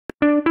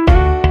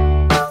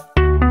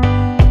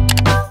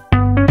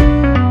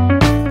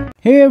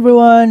Hey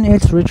everyone,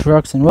 it's Rich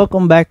Rocks and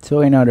welcome back to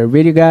another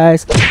video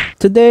guys.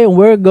 Today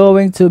we're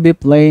going to be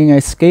playing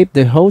Escape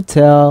the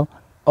Hotel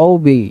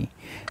Obby.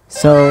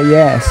 So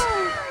yes,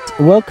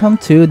 welcome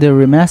to the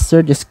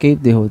remastered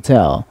Escape the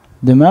Hotel.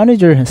 The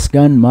manager has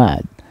gone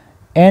mad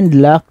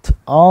and locked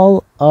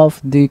all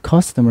of the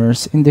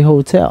customers in the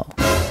hotel.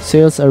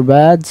 Sales are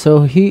bad,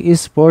 so he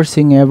is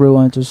forcing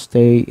everyone to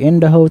stay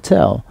in the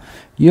hotel.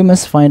 You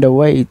must find a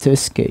way to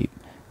escape.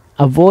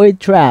 Avoid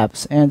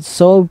traps and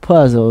solve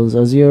puzzles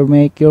as you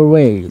make your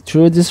way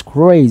through this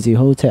crazy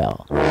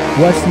hotel.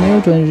 What's new?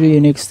 23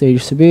 unique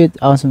stage to beat,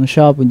 awesome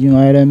shop with new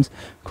items,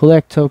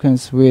 collect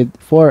tokens with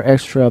 4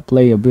 extra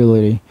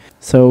playability.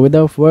 So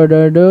without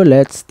further ado,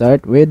 let's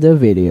start with the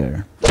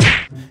video.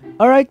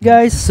 Alright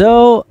guys,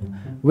 so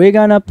we're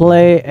gonna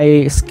play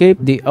a Escape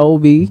the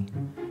Obby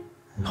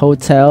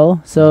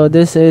Hotel. So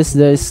this is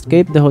the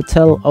Escape the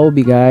Hotel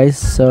Obby guys.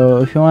 So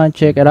if you want to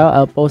check it out,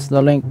 I'll post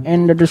the link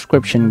in the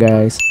description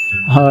guys.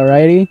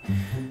 Alrighty,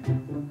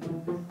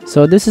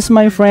 so this is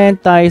my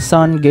friend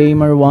Tyson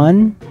Gamer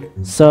 1.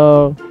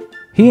 So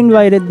he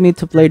invited me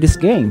to play this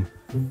game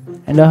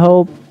and I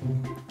hope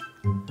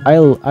I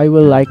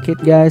will like it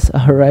guys.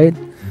 Alright,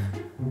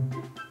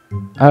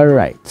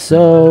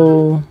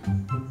 so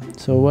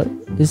what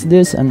is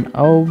this? An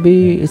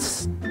Obby?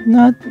 It's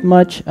not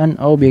much an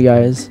Obby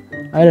guys.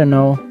 I don't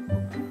know.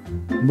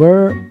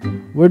 Where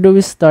do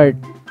we start?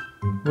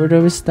 Where do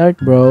we start,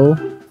 bro?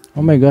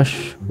 Oh my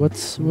gosh,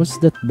 what's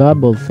that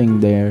bubble thing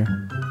there?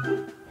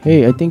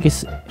 Hey, I think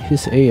he's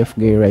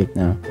AFK right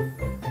now.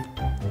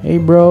 Hey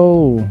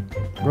bro,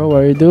 what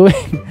are you doing?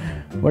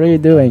 What are you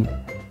doing?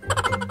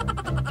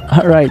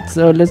 Alright,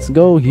 so let's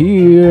go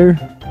here.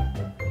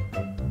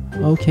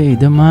 Okay,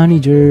 the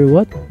manager.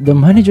 What? The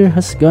manager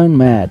has gone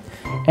mad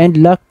and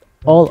locked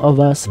all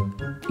of us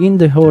in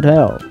the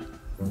hotel.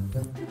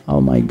 Oh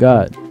my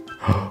god.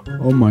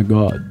 Oh my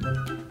god.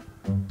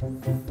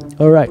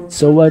 Alright,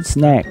 so what's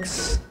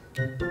next?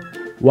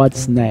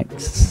 What's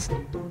next?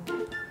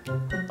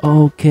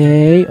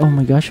 Okay. Oh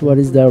my gosh, what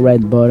is the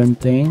red button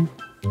thing?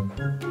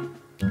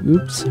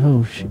 Oops.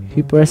 Oh,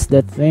 he pressed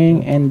that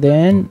thing and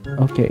then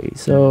okay,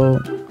 so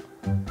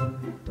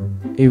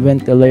a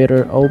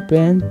ventilator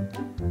opened.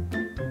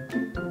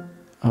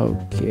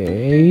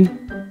 Okay,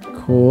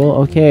 cool.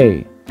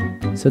 Okay,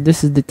 so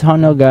this is the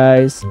tunnel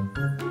guys.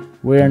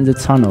 We're in the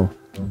tunnel.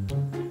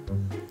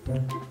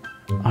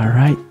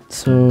 Alright,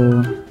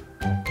 so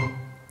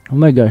oh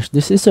my gosh,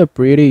 this is a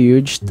pretty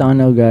huge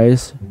tunnel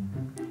guys.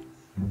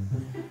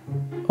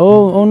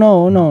 Oh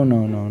no.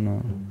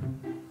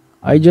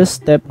 I just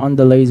stepped on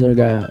the laser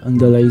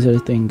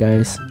thing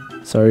guys.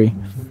 Sorry.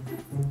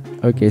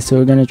 Okay, so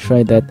we're gonna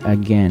try that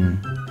again.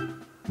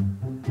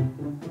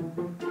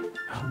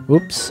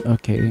 Oops,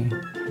 okay.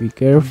 Be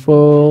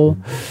careful.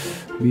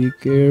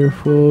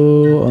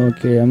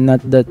 Okay, I'm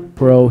not that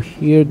pro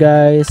here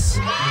guys.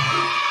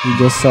 We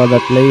just saw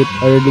that late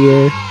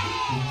earlier.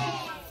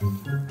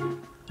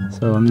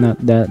 So I'm not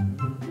that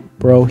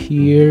pro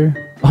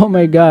here. Oh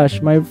my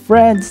gosh, my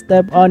friend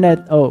stepped on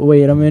it. Oh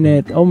wait a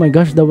minute. Oh my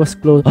gosh, that was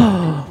close.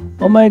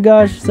 Oh my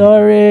gosh,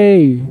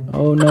 sorry.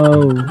 Oh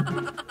no.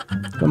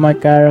 Look at my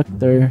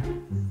character.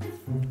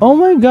 Oh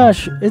my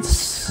gosh,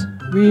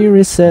 we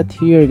reset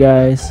here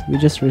guys. We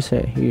just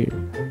reset here.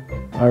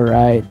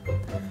 Alright.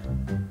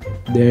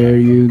 There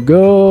you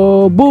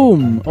go.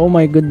 Boom. Oh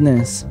my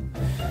goodness.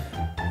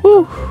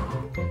 Whew.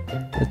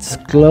 That's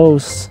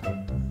close.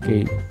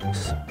 Okay,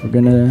 so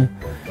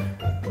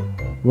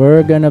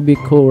we're gonna be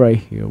cool right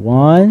here.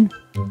 One.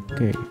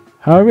 Okay,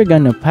 how are we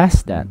gonna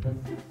pass that?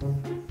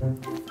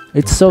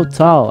 It's so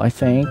tall, I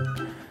think.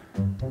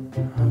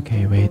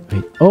 Okay, wait.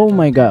 Oh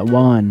my god,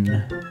 one.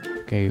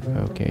 Okay.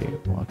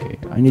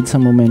 I need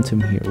some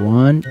momentum here.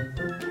 1,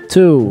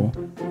 2.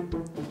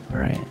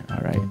 Alright.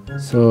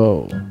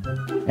 So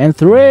and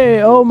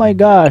 3. Oh my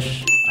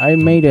gosh, I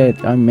made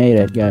it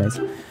guys.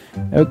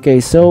 Okay,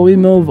 so we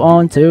move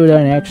on to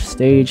the next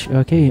stage.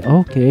 Okay,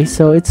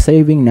 so it's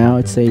saving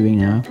now.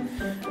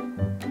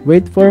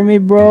 Wait for me,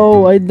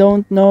 bro. I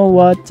don't know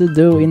what to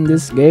do in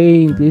this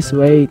game. Please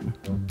wait.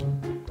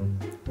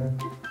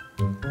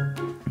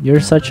 You're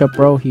such a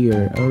pro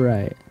here.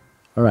 Alright.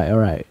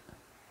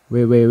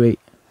 Wait.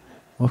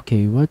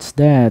 Okay, what's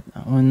that?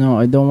 Oh no,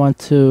 I don't want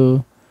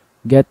to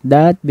get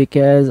that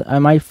because I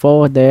might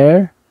fall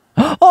there.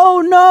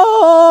 Oh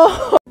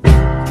no!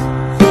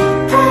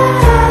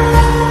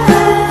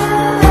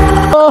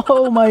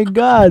 Oh my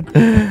god.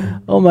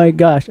 Oh my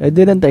gosh, I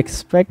didn't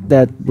expect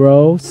that,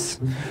 bros.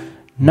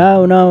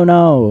 No.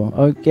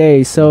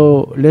 Okay,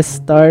 so let's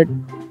start.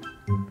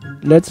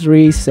 Let's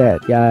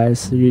reset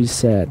guys.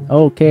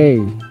 Okay,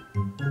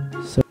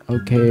 so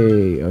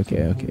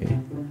okay.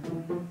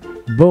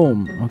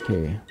 Boom.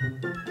 Okay.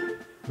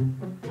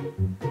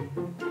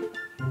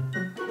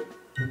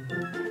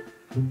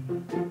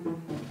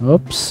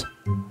 Oops.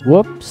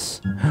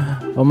 Whoops.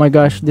 Oh my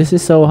gosh, this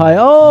is so high.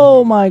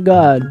 Oh my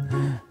god,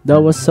 that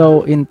was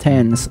so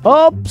intense.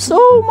 Oops.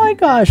 Oh my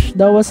gosh,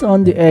 that was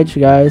on the edge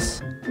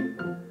guys.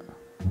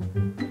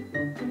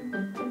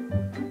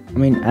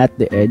 mean at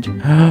the edge.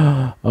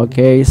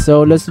 Okay,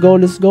 so let's go,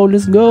 let's go,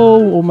 let's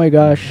go. Oh my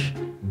gosh.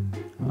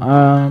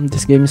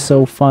 This game is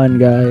so fun,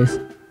 guys.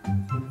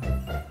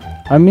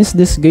 I miss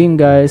this game,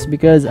 guys,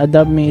 because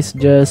Adopt Me is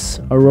just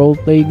a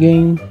role-play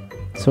game.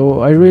 So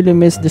I really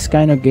miss this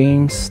kind of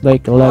games,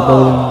 like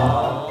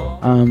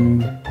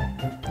leveling,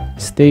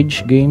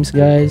 stage games,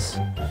 guys,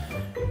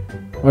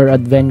 or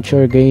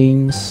adventure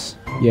games.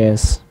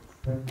 Yes,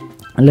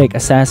 like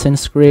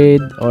Assassin's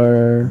Creed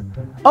or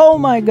oh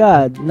my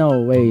god, no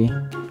way.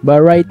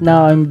 But right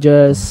now I'm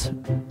just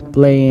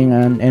playing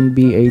an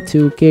NBA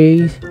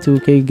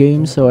 2K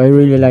game, so I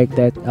really like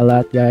that a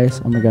lot, guys.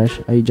 Oh my gosh,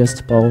 I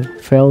just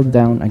fell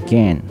down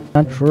again.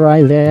 Not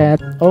try that.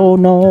 Oh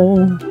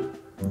no.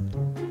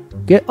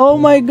 Get, oh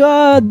my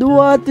god,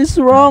 what is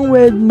wrong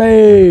with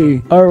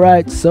me?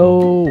 Alright,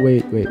 so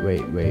wait.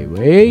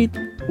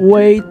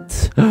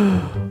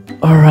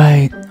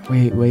 Alright,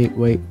 wait,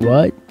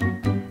 what?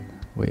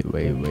 Wait.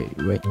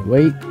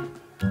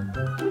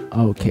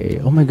 Okay,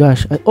 oh my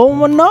gosh.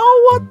 Oh no,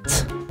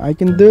 what? I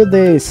can do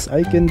this.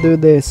 Oh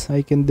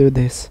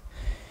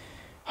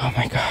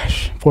my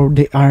gosh, for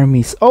the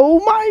armies.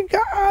 Oh my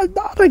god,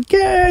 not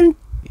again.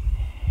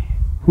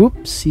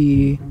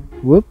 Whoopsie.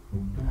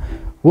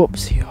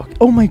 Okay.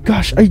 Oh my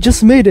gosh, I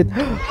just made it.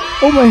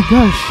 Oh my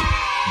gosh,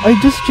 I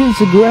just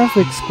changed the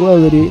graphics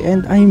quality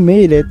and I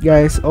made it,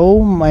 guys.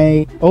 Oh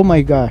my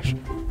gosh,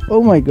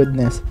 oh my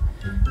goodness.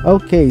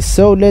 Okay,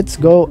 so let's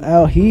go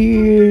out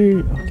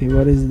here. Okay,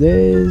 what is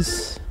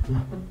this?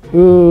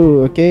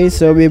 Ooh, okay,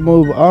 so we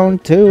move on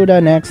to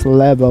the next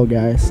level,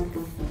 guys.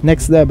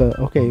 Next level.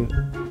 Okay,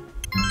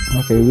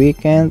 we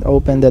can't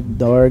open that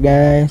door,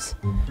 guys.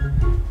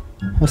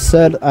 I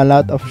set a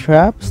lot of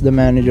traps. The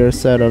manager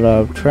set a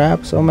lot of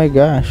traps. Oh my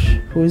gosh,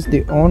 who is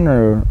the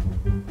owner?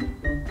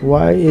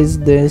 Why is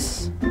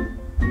this?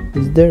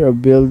 Is there a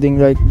building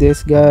like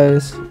this,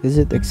 guys? Is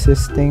it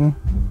existing?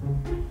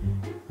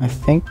 I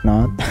think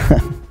not.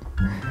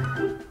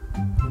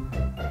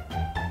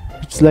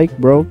 It's like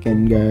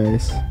broken,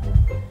 guys.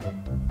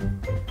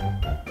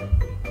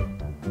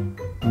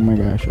 Oh my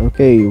gosh.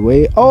 Okay,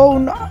 wait. Oh,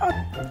 not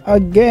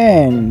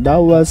again. That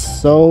was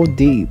so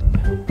deep.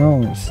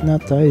 No, it's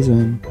not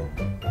Tyson.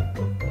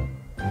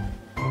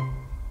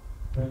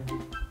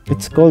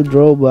 It's called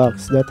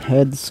Roblox. That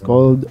head's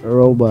called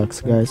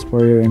Roblox, guys,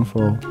 for your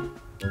info.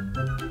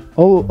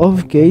 Oh,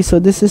 okay. So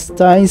this is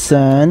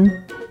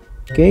Tyson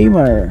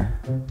Gamer.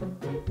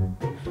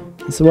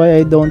 That's why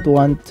I don't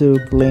want to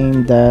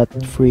claim that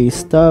free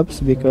stuffs,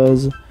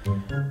 because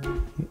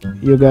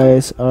you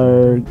guys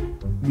are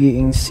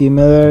being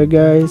similar,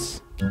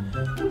 guys.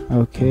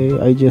 Okay,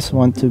 I just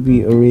want to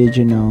be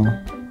original.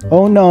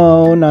 Oh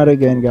no, not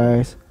again,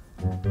 guys.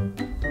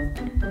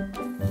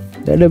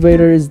 The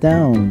elevator is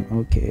down.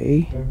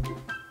 Okay.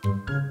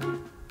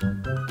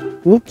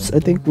 Whoops, I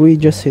think we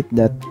just hit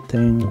that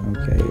thing.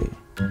 Okay.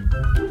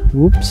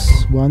 Whoops.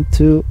 1,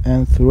 2,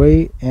 and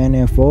 3, and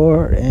a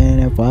 4,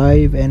 and a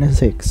 5, and a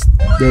 6.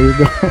 There you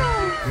go.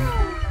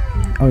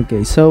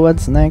 Okay, so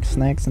what's next?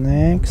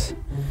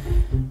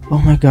 Oh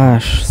my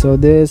gosh. So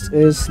this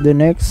is the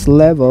next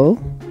level.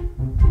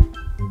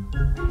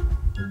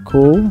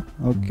 Cool.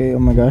 Okay, oh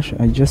my gosh,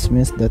 I just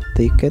missed that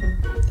ticket.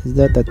 Is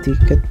that a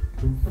ticket?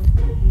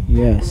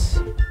 Yes.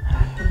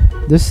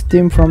 This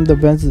steam from the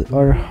vents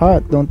are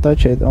hot. Don't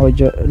touch it. Oh,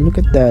 look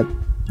at that.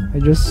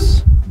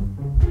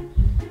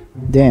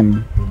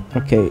 Damn.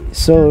 Okay,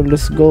 so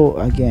let's go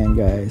again,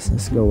 guys.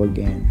 Let's go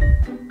again.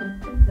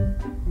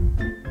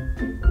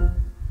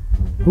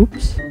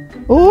 Oops.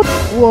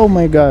 Oh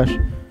my gosh.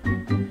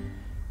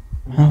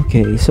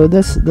 Okay, so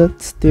that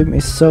steam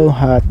is so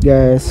hot,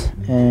 guys,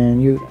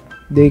 and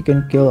they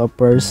can kill a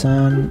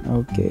person.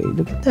 Okay,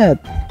 look at that.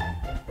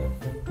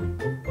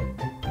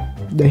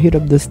 The heat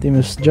of the steam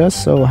is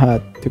just so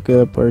hot to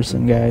kill a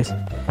person, guys.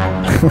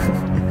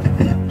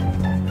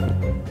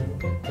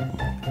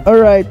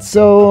 Alright,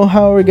 so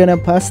how are we gonna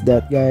pass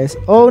that, guys?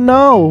 Oh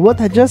no! What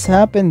had just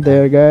happened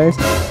there, guys?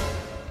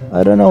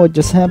 I don't know what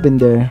just happened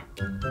there.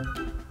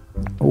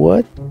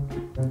 What?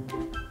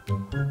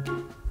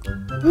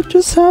 What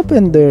just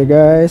happened there,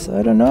 guys?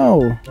 I don't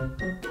know.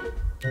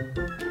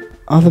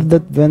 All of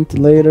that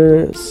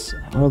ventilators,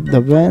 all of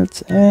the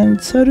vents, and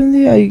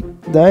suddenly I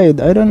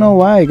died. I don't know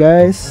why,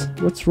 guys.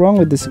 What's wrong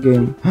with this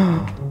game?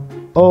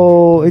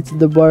 Oh, it's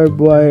the barbed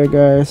wire,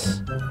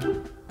 guys.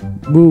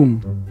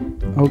 Boom.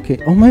 Okay.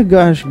 Oh my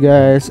gosh,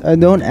 guys. I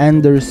don't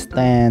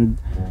understand.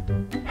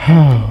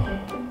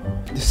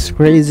 This is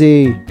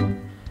crazy.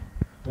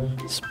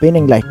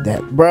 Spinning like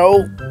that,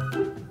 bro.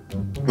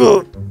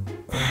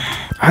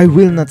 I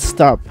will not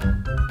stop.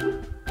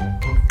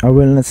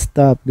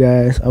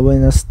 Guys. I will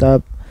not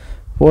stop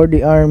for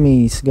the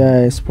armies,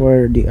 guys.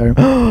 For the army.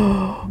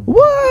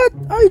 What?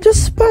 I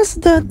just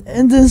passed that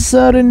and then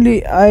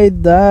suddenly I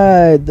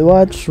died.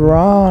 What's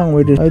wrong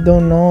with it? I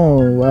don't know.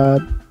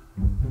 What?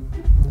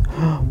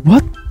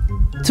 What?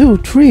 2,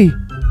 3.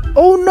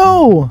 Oh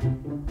no!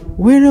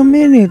 Wait a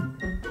minute.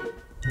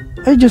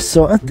 I just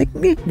saw a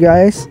technique,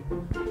 guys.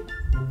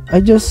 I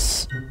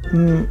just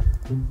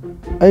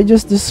I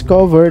just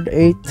discovered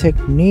a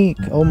technique.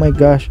 Oh my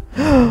gosh.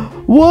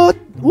 What?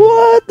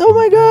 What? Oh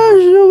my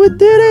gosh, we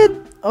did it.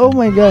 Oh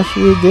my gosh,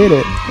 we did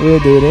it. We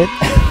did it.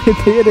 We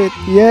did it.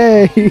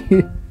 Yay.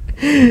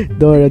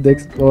 Dora the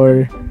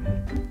Explorer.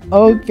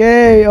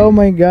 Okay, oh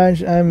my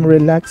gosh, I'm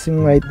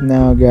relaxing right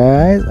now,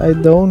 guys. I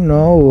don't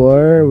know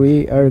where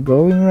we are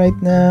going right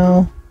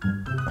now.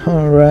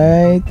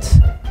 Alright.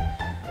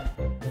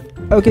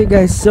 Okay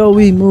guys, so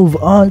we move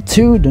on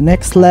to the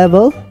next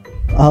level.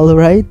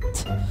 Alright.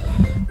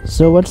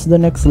 So what's the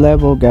next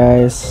level,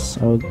 guys?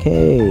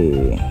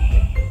 Okay.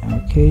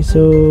 Okay,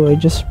 so I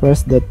just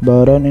pressed that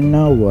button and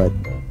now what?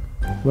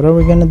 What are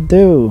we gonna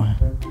do?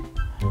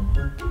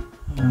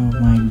 Oh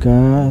my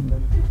god.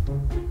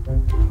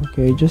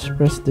 Okay, just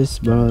press this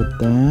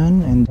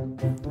button and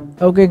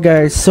okay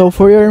guys, so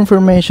for your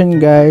information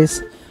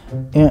guys,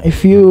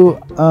 if you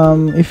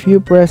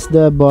press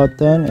the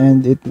button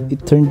and it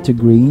turned to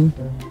green,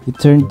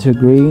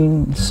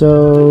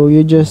 so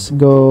you just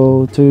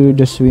go to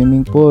the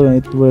swimming pool and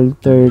it will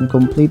turn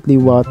completely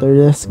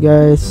waterless,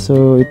 guys,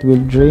 so it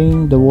will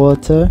drain the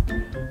water.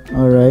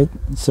 All right,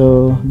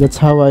 so that's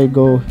how I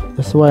go,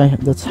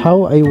 that's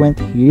how I went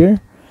here.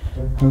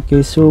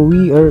 Okay, so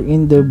we are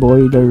in the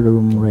boiler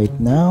room right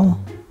now.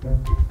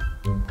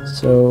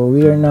 So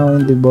we are now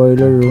in the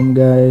boiler room,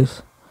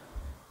 guys.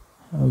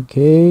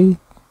 Okay,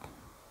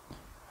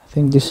 I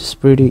think this is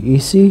pretty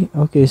easy.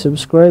 Okay,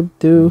 subscribe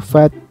to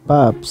Fat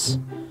Pops.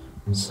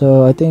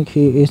 So I think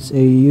he is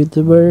a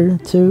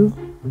YouTuber too.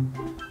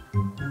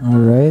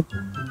 Alright,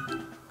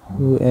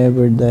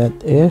 whoever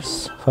that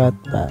is, Fat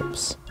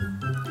Pops.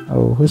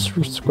 Oh, who's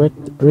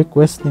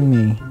requesting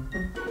me?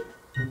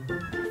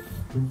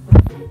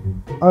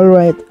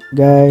 Alright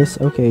guys,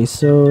 okay,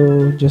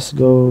 so just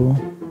go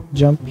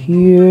jump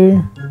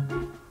here.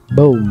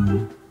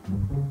 Boom.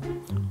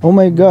 Oh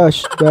my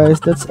gosh guys,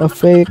 that's a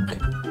fake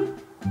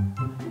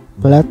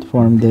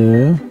platform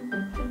there.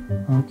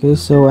 Okay,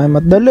 so I'm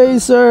at the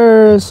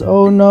lasers.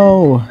 Oh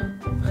no.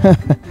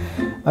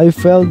 I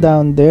fell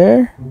down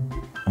there.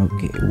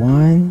 Okay,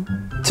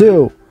 1,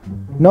 2.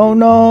 No,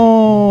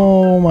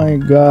 oh my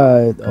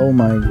god, oh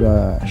my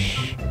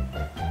gosh.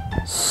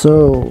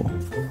 So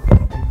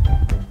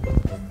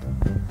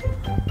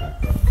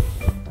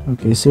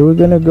okay, so we're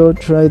gonna go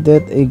try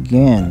that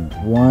again.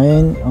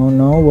 1. Oh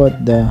no, what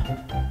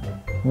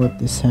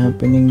is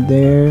happening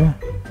there?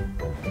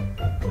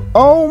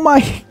 Oh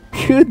my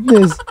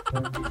goodness.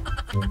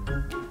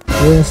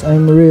 Yes,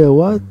 I'm real.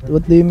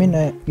 What do you mean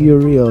you're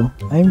real?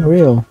 I'm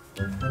real.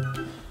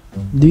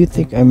 Do you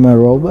think I'm a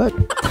robot?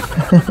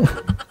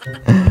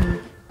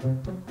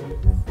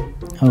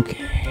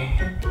 Okay,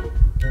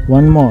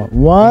 one more.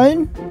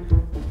 1,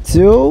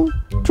 2,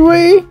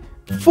 3,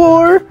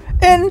 4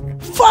 and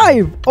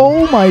 5.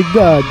 Oh my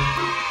god,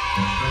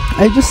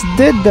 I just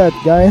did that,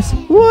 guys.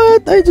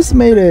 What? I just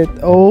made it.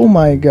 Oh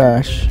my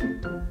gosh,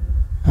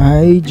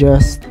 I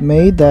just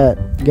made that,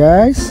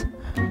 guys.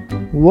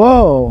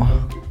 Whoa.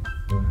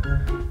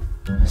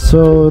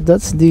 So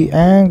that's the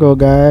angle,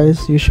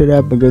 guys. You should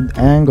have a good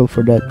angle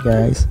for that,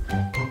 guys.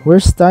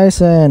 Where's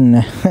Tyson?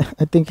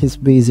 I think he's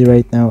busy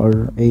right now,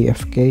 or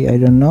AFK, I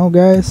don't know,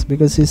 guys,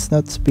 because he's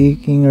not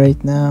speaking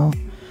right now.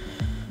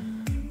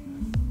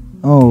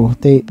 Oh,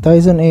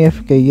 Tyson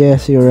AFK.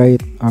 Yes, you're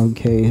right.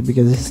 Okay,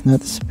 because he's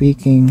not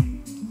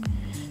speaking.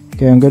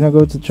 Okay, I'm gonna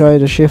go to try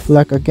the shift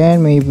lock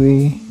again.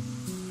 Maybe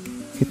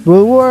it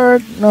will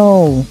work.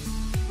 No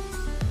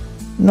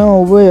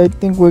way. I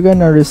think we're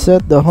gonna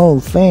reset the whole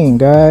thing,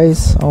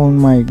 guys. Oh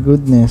my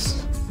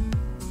goodness.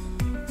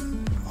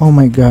 Oh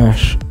my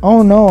gosh.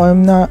 Oh no,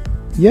 I'm not.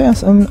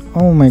 Yes, I'm.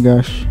 Oh my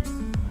gosh.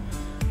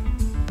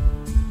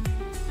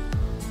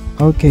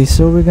 Okay,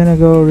 so we're gonna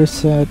go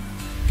reset.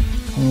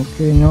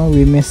 Okay, no,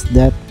 we missed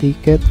that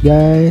ticket,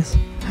 guys.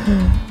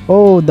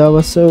 Oh, that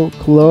was so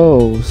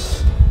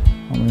close.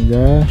 Oh my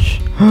gosh.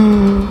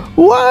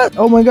 What?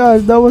 Oh my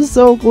gosh, that was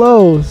so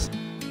close.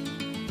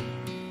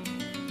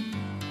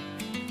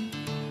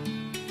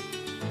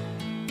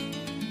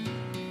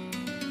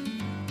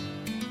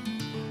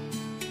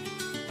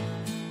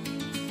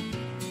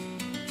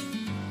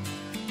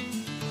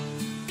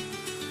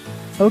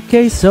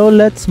 Okay, so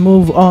let's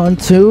move on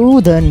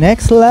to the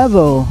next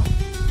level.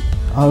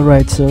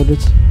 Alright, so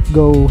let's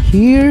go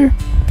here.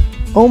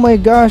 Oh my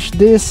gosh,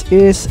 this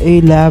is a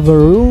lava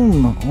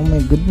room. Oh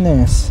my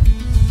goodness.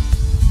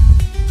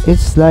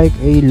 It's like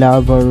a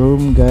lava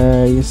room,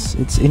 guys.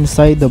 It's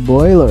inside the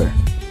boiler.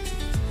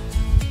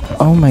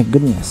 Oh my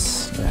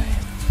goodness.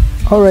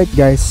 Alright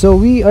guys, so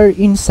we are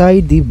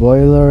inside the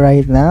boiler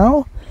right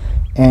now.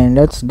 And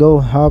let's go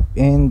hop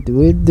in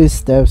with the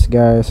steps,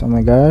 guys. Oh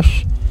my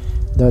gosh.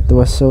 That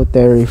was so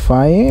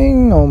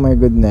terrifying. Oh my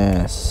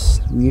goodness.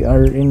 We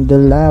are in the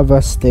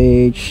lava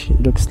stage.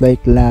 It looks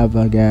like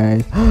lava,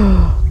 guys.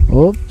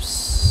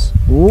 Oops.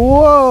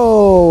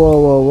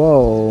 Whoa.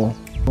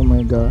 Oh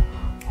my god.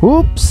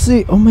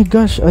 Oopsie. Oh my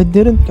gosh. I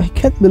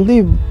can't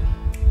believe.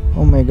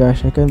 Oh my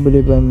gosh. I can't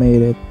believe I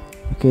made it.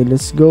 Okay,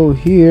 let's go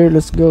here.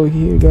 Let's go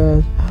here,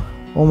 guys.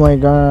 Oh my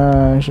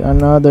gosh.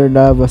 Another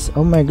lava.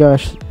 Oh my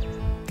gosh.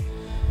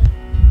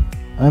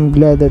 I'm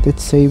glad that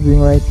it's saving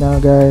right now,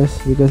 guys,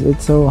 because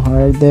it's so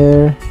hard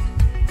there.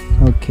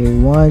 Okay,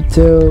 1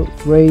 2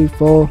 3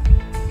 4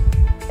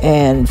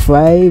 and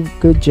 5.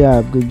 Good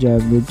job, good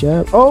job, good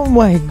job. Oh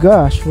my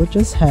gosh, what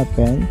just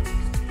happened?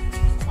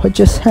 What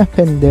just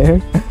happened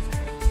there?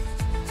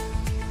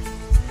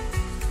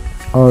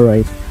 All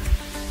right,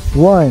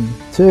 1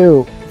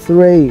 2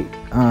 3.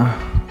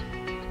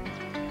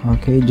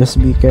 Okay,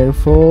 just be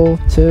careful.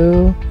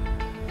 2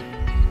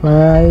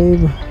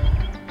 5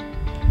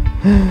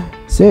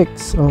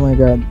 6. Oh my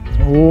god,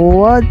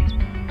 what?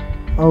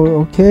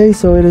 Oh, okay,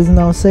 so it is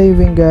now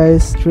saving,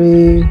 guys.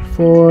 3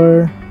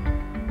 4.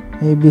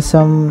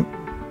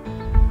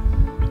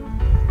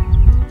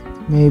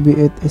 Maybe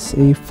it is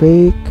a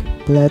fake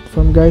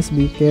platform, guys.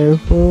 Be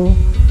careful.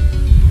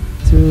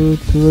 2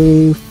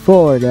 3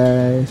 4,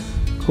 guys.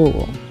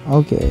 Cool.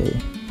 Okay,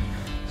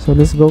 so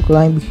let's go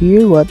climb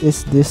here. What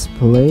is this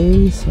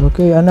place?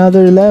 Okay,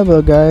 another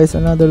level, guys,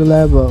 another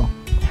level.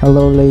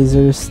 Hello,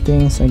 laser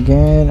stings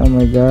again. Oh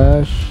my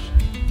gosh.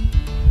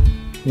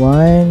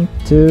 1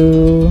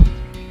 2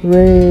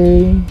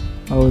 3.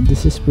 Oh,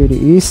 this is pretty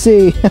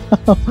easy.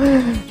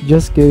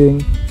 Just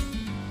kidding.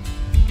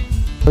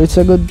 It's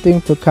a good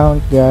thing to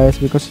count, guys,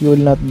 because you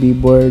will not be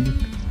bored.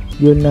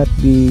 You'll not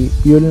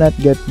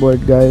get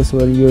bored, guys,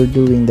 while you're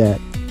doing that.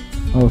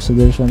 Oh, so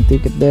there's one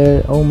ticket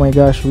there. Oh my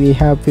gosh, we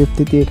have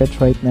 50 tickets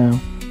right now.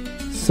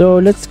 So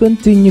let's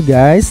continue,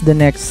 guys. The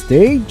next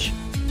stage.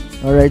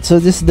 Alright, so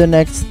this is the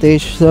next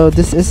stage. So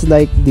this is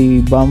like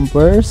the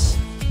bumpers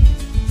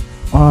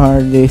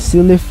or the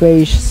silly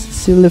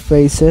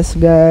faces,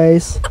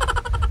 guys.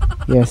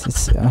 Yes,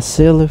 it's a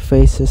silly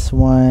faces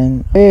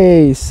one.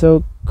 Hey,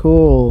 so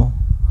cool.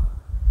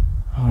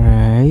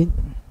 Alright,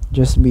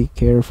 just be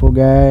careful,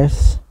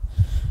 guys.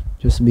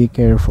 Just be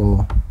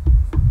careful.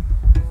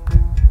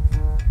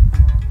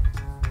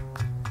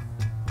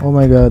 Oh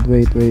my god,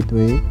 wait.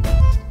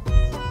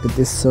 It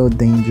is so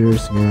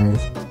dangerous, guys.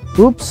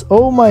 Oops,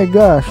 oh my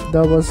gosh,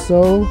 that was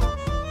so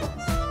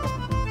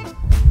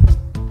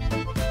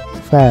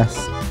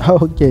fast.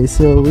 Okay,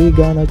 so we're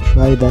gonna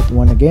try that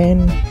one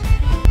again.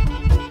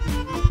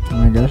 Oh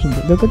my gosh,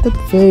 look at that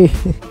face.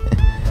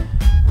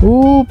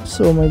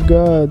 Oops, oh my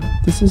god,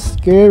 this is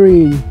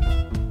scary.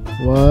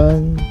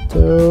 1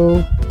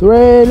 2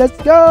 3, let's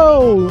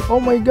go.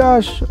 Oh my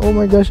gosh, I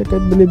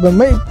can't believe I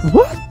made.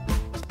 What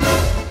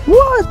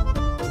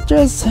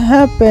just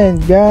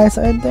happened, guys?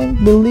 I can't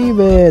believe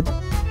it.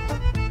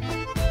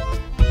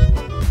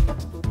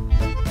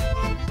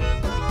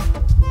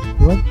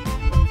 What?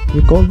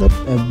 You call that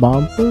a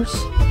bumpers?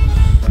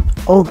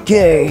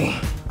 Okay.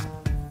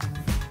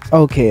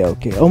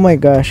 Oh my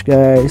gosh,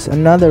 guys,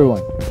 another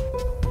one.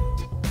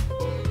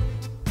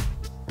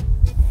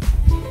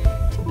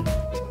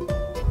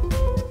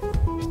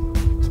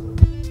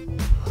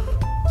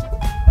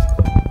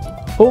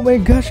 Oh my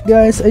gosh,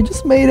 guys, I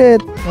just made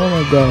it. Oh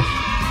my gosh,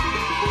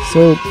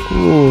 so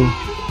cool.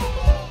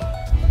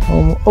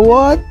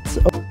 What?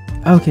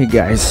 Okay,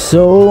 guys,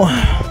 so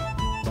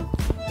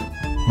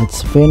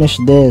let's finish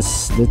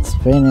this.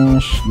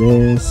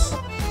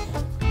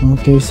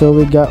 Okay, so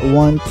we got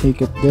one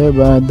ticket there,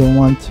 but I don't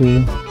want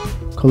to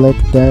collect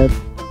that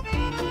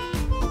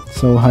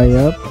so high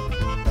up.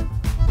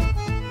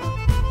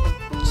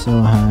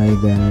 So high,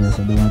 guys,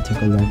 I don't want to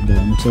collect that.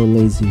 I'm so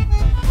lazy.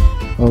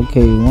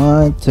 Okay,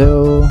 1 2.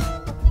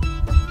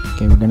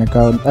 Okay, we're gonna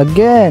count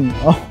again.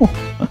 Oh,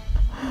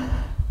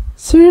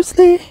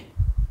 seriously?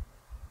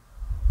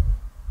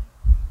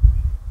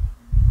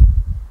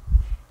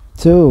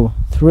 2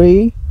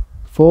 3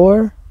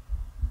 4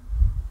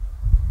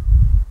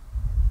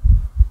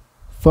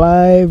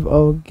 5.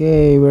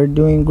 Okay, we're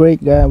doing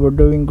great, guys. We're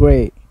doing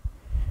great.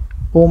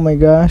 Oh my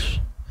gosh,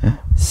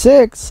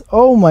 6.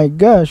 Oh my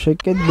gosh, I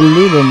can't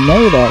believe I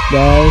made that,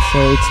 guys. So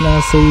it's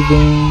now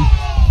saving.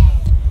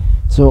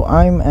 So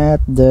I'm at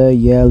the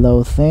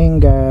yellow thing,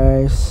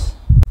 guys.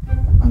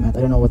 I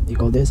don't know what you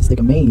call this. It's like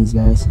a maze,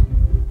 guys.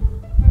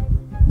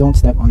 Don't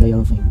step on the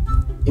yellow thing,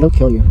 it'll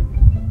kill you.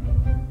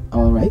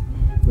 All right,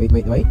 wait.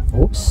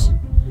 Oops,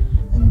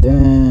 and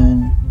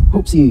then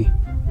whoopsie.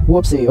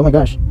 Oh my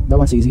gosh, that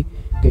one's easy.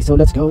 Okay, so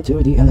let's go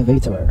to the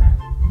elevator.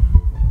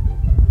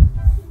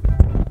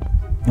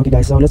 Okay,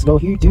 guys, so let's go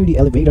here to the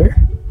elevator.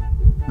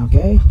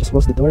 Okay, just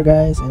close the door,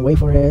 guys, and wait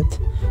for it.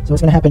 So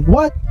what's gonna happen?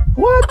 What?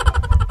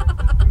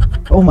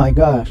 Oh my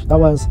gosh, that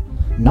was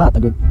not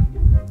a good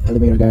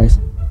elevator, guys.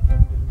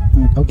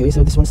 Okay,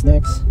 so this one's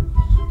next.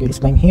 Okay, let's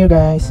climb here,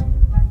 guys,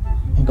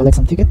 and collect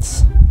some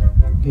tickets.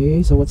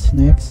 Okay, so what's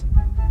next?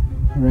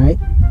 Alright,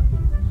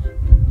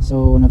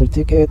 so another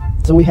ticket.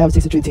 So we have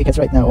 63 tickets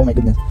right now. Oh my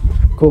goodness,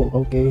 cool.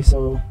 Okay,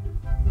 so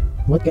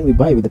what can we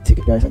buy with the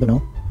ticket, guys? I don't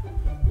know.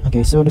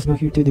 Okay, so let's go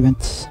here to the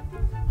events.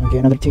 Okay,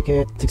 another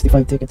ticket.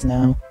 65 tickets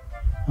now.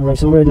 Alright,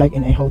 so we're like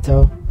in a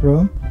hotel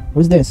room.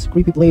 What's this?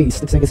 Creepy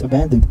place. Looks like it's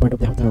abandoned part of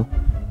the hotel.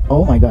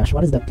 Oh my gosh,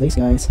 what is that place,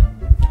 guys?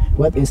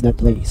 What is that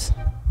place?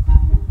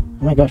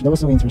 Oh my gosh, that was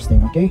so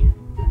interesting. Okay,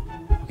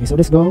 so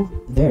let's go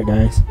there,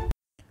 guys.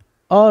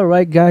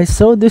 Alright guys,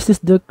 so this is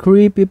the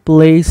creepy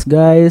place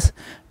guys,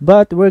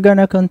 but we're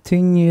gonna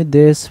continue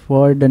this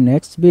for the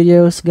next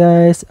videos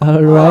guys.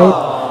 Alright,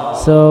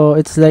 so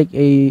it's like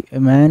a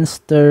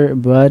monster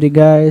body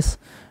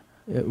guys.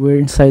 We're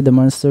inside the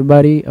monster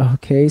body.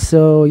 Okay,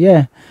 so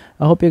yeah,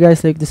 I hope you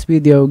guys like this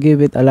video.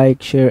 Give it a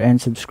like, share, and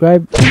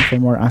subscribe. And for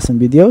more awesome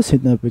videos,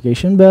 hit the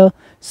notification bell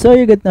so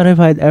you get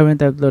notified every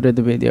time I upload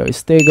the video.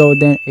 Stay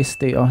golden,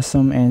 stay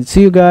awesome, and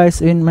see you guys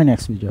in my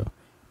next video.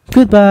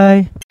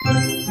 Goodbye.